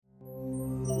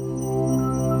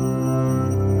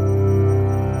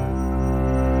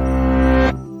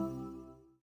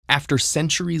After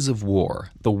centuries of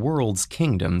war, the world's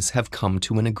kingdoms have come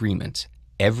to an agreement.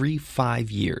 Every 5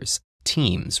 years,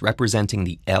 teams representing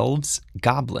the elves,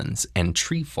 goblins, and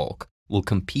tree folk will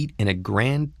compete in a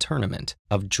grand tournament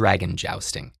of dragon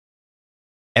jousting.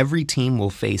 Every team will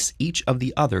face each of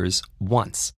the others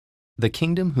once. The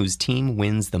kingdom whose team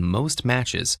wins the most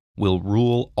matches will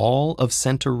rule all of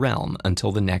Center Realm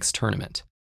until the next tournament.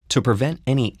 To prevent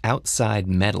any outside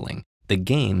meddling, the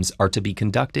games are to be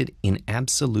conducted in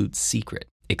absolute secret,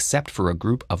 except for a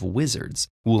group of wizards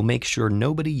who will make sure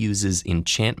nobody uses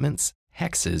enchantments,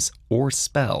 hexes, or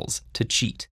spells to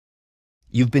cheat.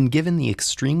 You've been given the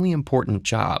extremely important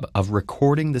job of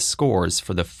recording the scores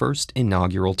for the first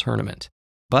inaugural tournament.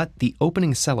 But the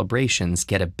opening celebrations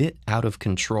get a bit out of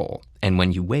control, and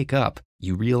when you wake up,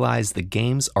 you realize the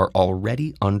games are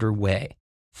already underway.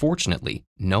 Fortunately,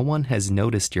 no one has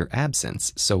noticed your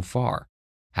absence so far.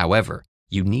 However,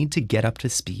 you need to get up to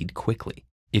speed quickly.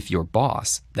 If your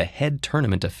boss, the head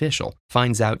tournament official,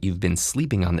 finds out you've been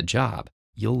sleeping on the job,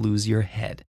 you'll lose your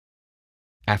head.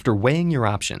 After weighing your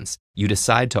options, you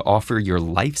decide to offer your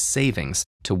life savings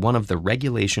to one of the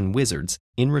regulation wizards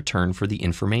in return for the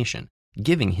information,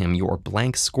 giving him your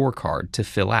blank scorecard to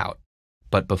fill out.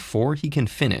 But before he can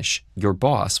finish, your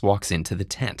boss walks into the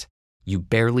tent. You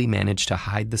barely manage to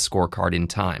hide the scorecard in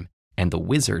time, and the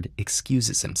wizard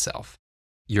excuses himself.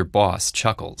 Your boss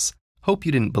chuckles. Hope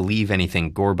you didn't believe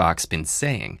anything Gorbak's been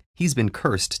saying. He's been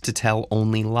cursed to tell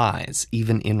only lies,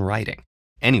 even in writing.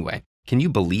 Anyway, can you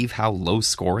believe how low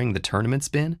scoring the tournament's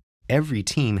been? Every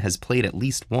team has played at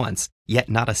least once, yet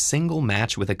not a single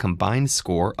match with a combined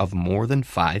score of more than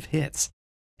 5 hits.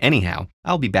 Anyhow,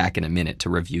 I'll be back in a minute to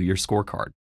review your scorecard.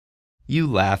 You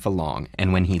laugh along,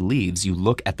 and when he leaves, you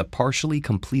look at the partially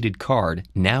completed card,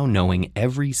 now knowing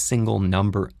every single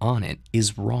number on it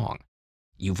is wrong.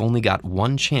 You've only got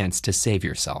one chance to save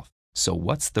yourself, so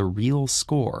what's the real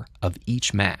score of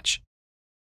each match?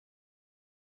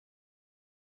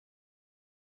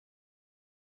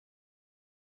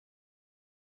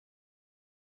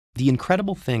 The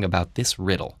incredible thing about this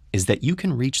riddle is that you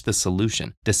can reach the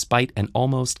solution despite an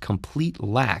almost complete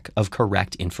lack of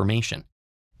correct information.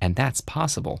 And that's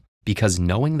possible because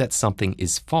knowing that something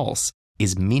is false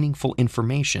is meaningful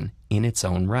information in its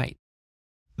own right.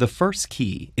 The first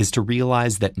key is to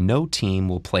realize that no team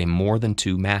will play more than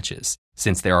 2 matches,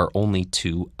 since there are only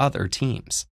 2 other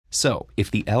teams. So, if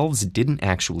the elves didn't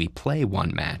actually play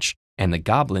 1 match, and the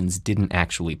goblins didn't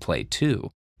actually play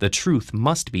 2, the truth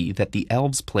must be that the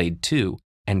elves played 2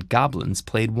 and goblins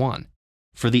played 1.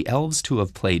 For the elves to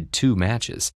have played 2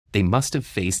 matches, they must have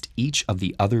faced each of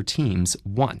the other teams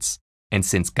once. And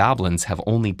since goblins have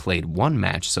only played 1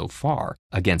 match so far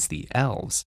against the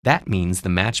elves, that means the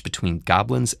match between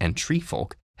goblins and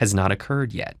treefolk has not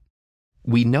occurred yet.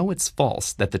 We know it's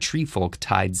false that the treefolk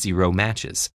tied 0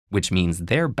 matches, which means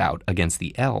their bout against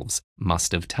the elves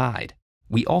must have tied.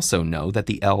 We also know that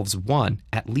the elves won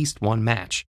at least 1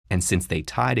 match, and since they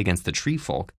tied against the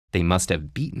treefolk, they must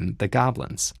have beaten the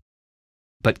goblins.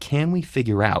 But can we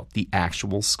figure out the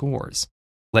actual scores?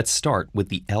 Let's start with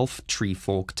the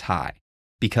elf-treefolk tie.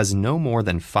 Because no more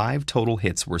than 5 total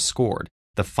hits were scored,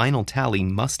 the final tally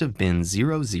must have been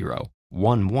 0-0,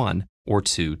 1-1, or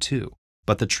 2-2.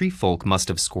 But the treefolk must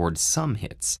have scored some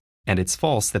hits, and it's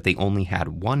false that they only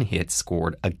had 1 hit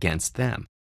scored against them.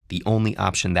 The only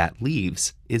option that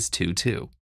leaves is 2-2.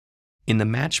 In the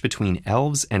match between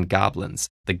elves and goblins,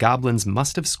 the goblins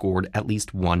must have scored at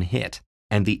least 1 hit,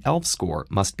 and the elf score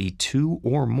must be 2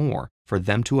 or more for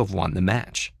them to have won the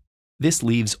match. This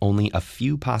leaves only a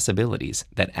few possibilities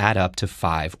that add up to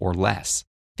 5 or less.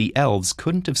 The elves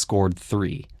couldn't have scored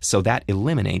 3, so that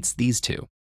eliminates these 2,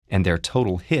 and their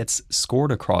total hits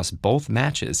scored across both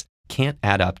matches can't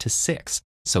add up to 6,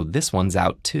 so this one's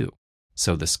out too.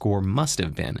 So the score must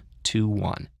have been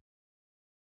 2-1.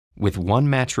 With 1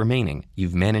 match remaining,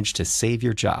 you've managed to save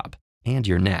your job and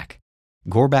your neck.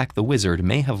 Gorbak the wizard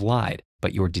may have lied,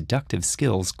 but your deductive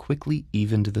skills quickly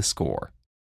evened the score.